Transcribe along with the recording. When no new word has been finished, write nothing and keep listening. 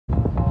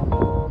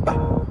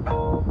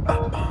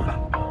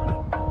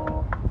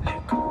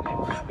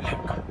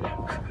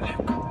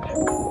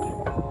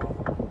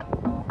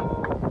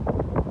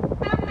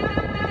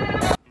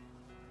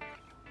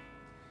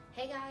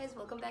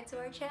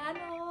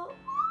channel.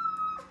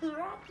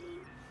 Rocky,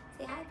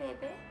 say hi,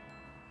 baby.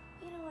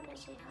 You don't want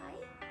to say hi?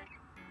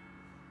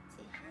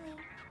 Say hi.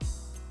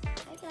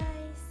 Hi,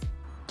 guys.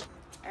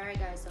 Alright,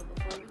 guys, so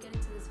before we get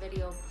into this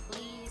video,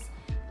 please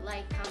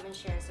like, comment,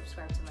 share, and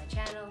subscribe to my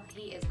channel.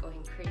 He is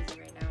going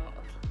crazy right now.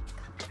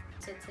 Okay.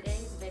 So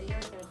today's video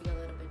is going to be a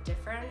little bit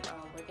different.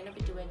 We're going to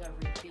be doing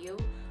a review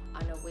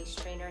on a waist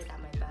trainer that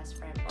my best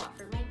friend bought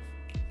for me.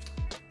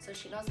 So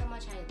she knows how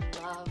much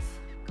I love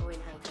going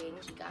hiking.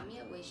 She got me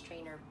a waist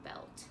trainer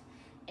belt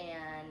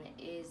and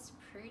is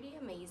pretty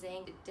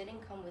amazing. It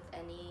didn't come with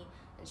any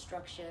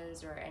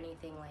instructions or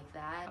anything like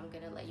that. I'm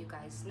gonna let you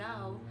guys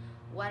know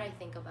what I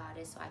think about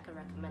it so I can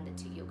recommend it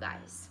to you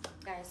guys.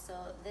 Guys,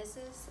 so this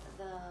is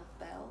the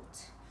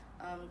belt.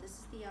 This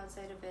is the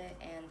outside of it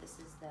and this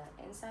is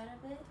the inside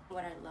of it.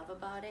 What I love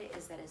about it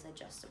is that it's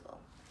adjustable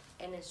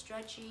and it's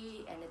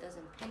stretchy and it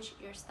doesn't pinch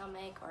your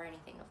stomach or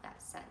anything of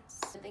that sense.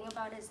 The thing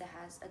about it is it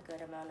has a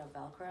good amount of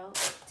Velcro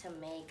to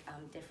make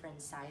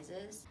different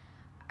sizes.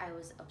 I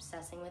was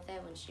obsessing with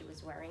it when she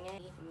was wearing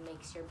it. It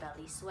makes your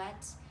belly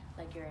sweat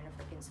like you're in a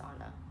freaking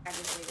sauna. I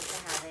just needed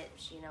to have it.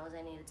 She knows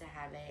I needed to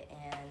have it,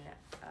 and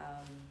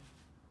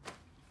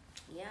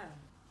yeah,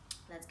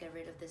 let's get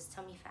rid of this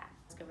tummy fat.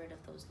 Let's get rid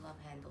of those love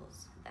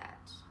handles that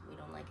we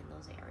don't like in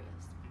those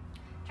areas.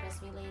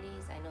 Trust me,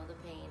 ladies, I know the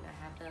pain. I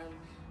have them,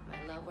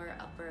 my lower,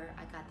 upper,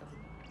 I got them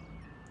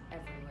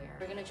everywhere.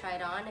 We're gonna try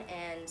it on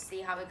and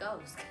see how it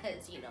goes,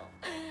 because you know,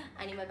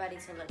 I need my body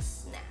to look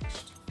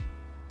snatched.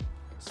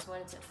 I just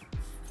wanted to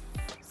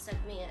suck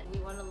me in. We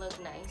want to look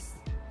nice.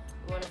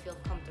 We want to feel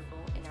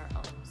comfortable in our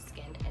own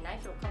skin, and I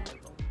feel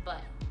comfortable,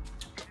 but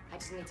I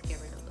just need to get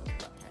rid of those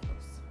love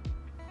handles.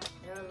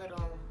 They're a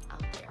little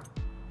out there,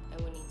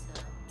 and we need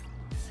to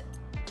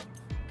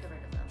get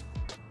rid of them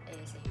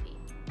ASAP.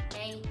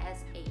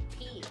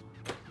 ASAP.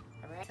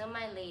 Alright, so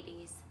my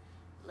ladies,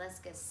 let's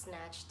get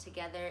snatched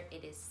together.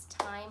 It is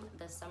time.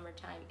 The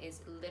summertime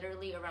is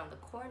literally around the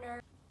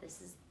corner.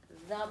 This is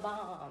the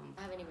bomb.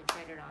 I haven't even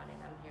tried it on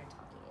and I'm here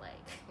talking like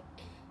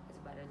it's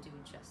about to do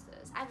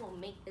justice. I will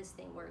make this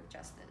thing work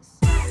justice.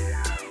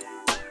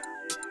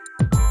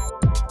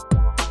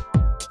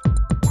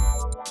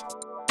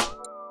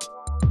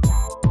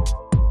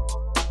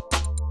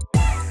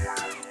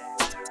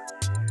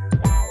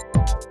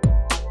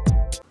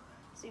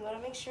 So you want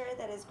to make sure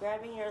that it's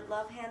grabbing your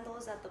love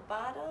handles at the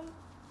bottom,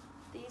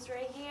 these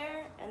right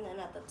here, and then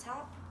at the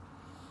top.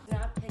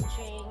 Not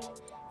pinching,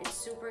 it's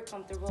super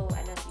comfortable,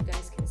 and as you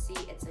guys can see,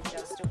 it's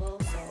adjustable,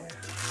 so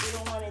if you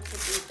don't want it to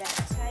be that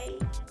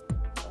tight,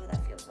 oh,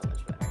 that feels so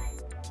much better.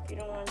 If you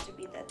don't want it to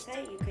be that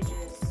tight, you could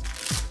just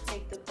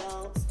take the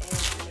belts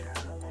and make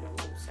them a little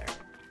looser.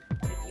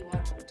 But if you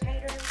want them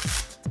tighter,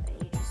 then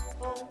you just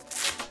pull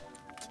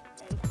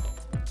and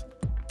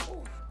pull.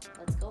 Ooh,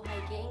 let's go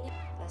hiking.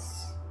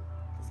 Let's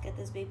get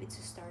this baby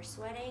to start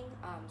sweating.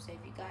 So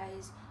if you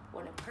guys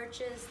want to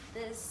purchase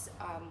this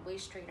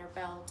waist trainer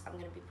belt, I'm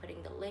going to be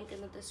putting the link in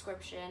the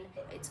description.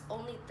 It's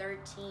only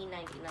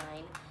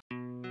 $13.99.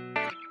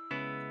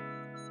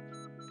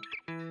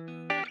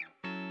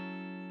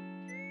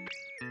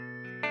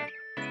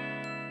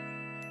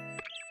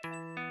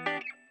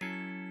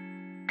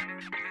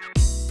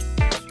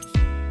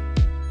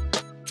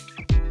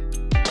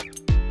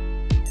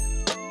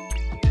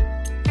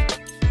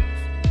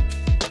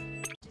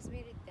 Just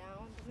made it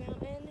down the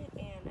mountain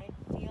and I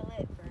feel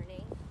it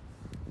burning.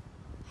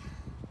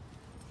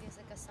 Feels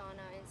like a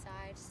sauna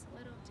inside, just a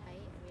little tight.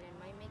 I mean,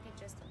 I might make it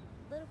just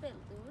a little bit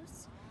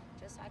loose,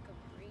 just so I could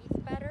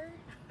breathe better.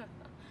 I'm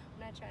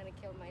not trying to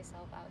kill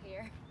myself out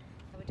here.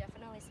 I would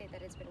definitely say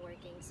that it's been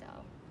working, so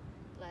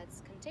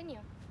let's continue.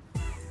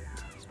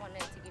 Just wanted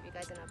to give you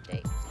guys an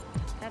update.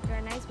 After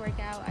a nice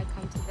workout, I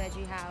come to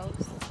Veggie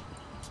House.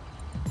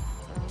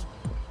 So,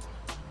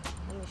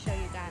 let me show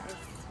you guys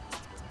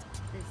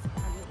this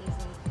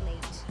amazing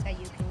plate that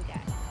you can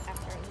get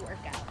after a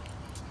workout.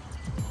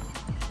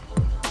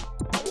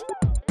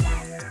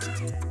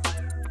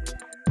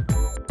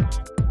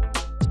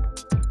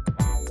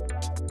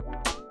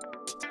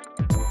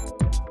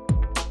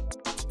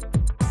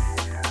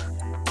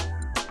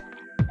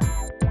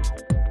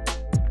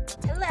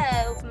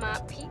 Hello, my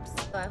peeps.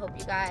 So I hope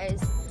you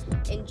guys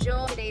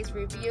enjoy today's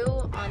review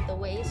on the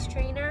waist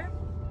trainer.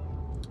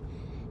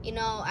 You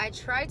know, I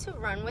tried to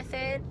run with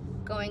it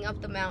going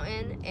up the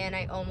mountain and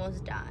I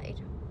almost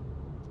died.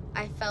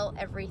 I felt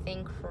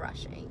everything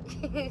crushing.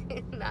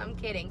 No, I'm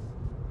kidding.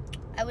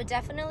 I would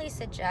definitely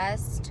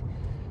suggest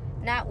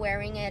not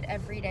wearing it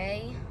every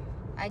day.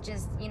 I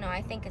just, you know,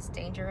 I think it's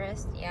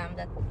dangerous. Yeah,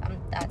 I'm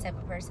that type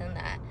of person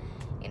that,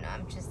 you know,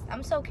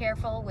 I'm so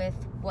careful with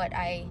what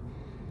I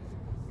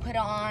put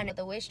on.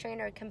 The waist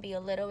trainer can be a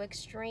little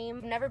extreme.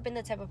 I've never been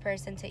the type of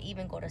person to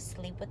even go to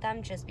sleep with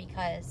them, just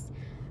because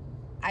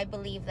I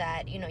believe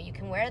that, you know, you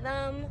can wear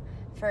them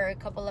for a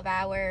couple of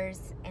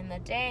hours in the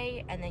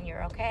day and then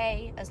you're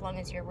okay. As long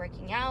as you're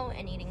working out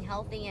and eating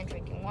healthy and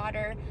drinking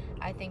water,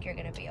 I think you're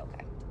gonna be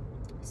okay.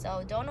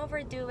 So don't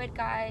overdo it,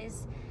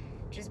 guys.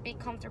 just be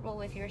comfortable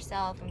with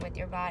yourself and with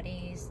your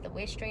bodies. The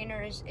waist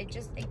trainers, it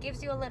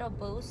gives you a little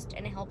boost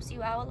and it helps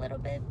you out a little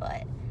bit,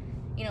 but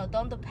you know,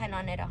 don't depend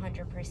on it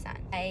 100%.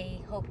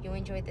 I hope you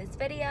enjoyed this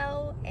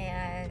video,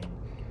 and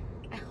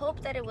I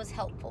hope that it was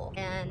helpful.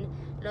 And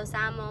los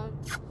amo.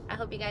 I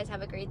hope you guys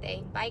have a great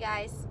day. Bye,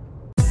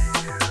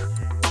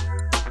 guys.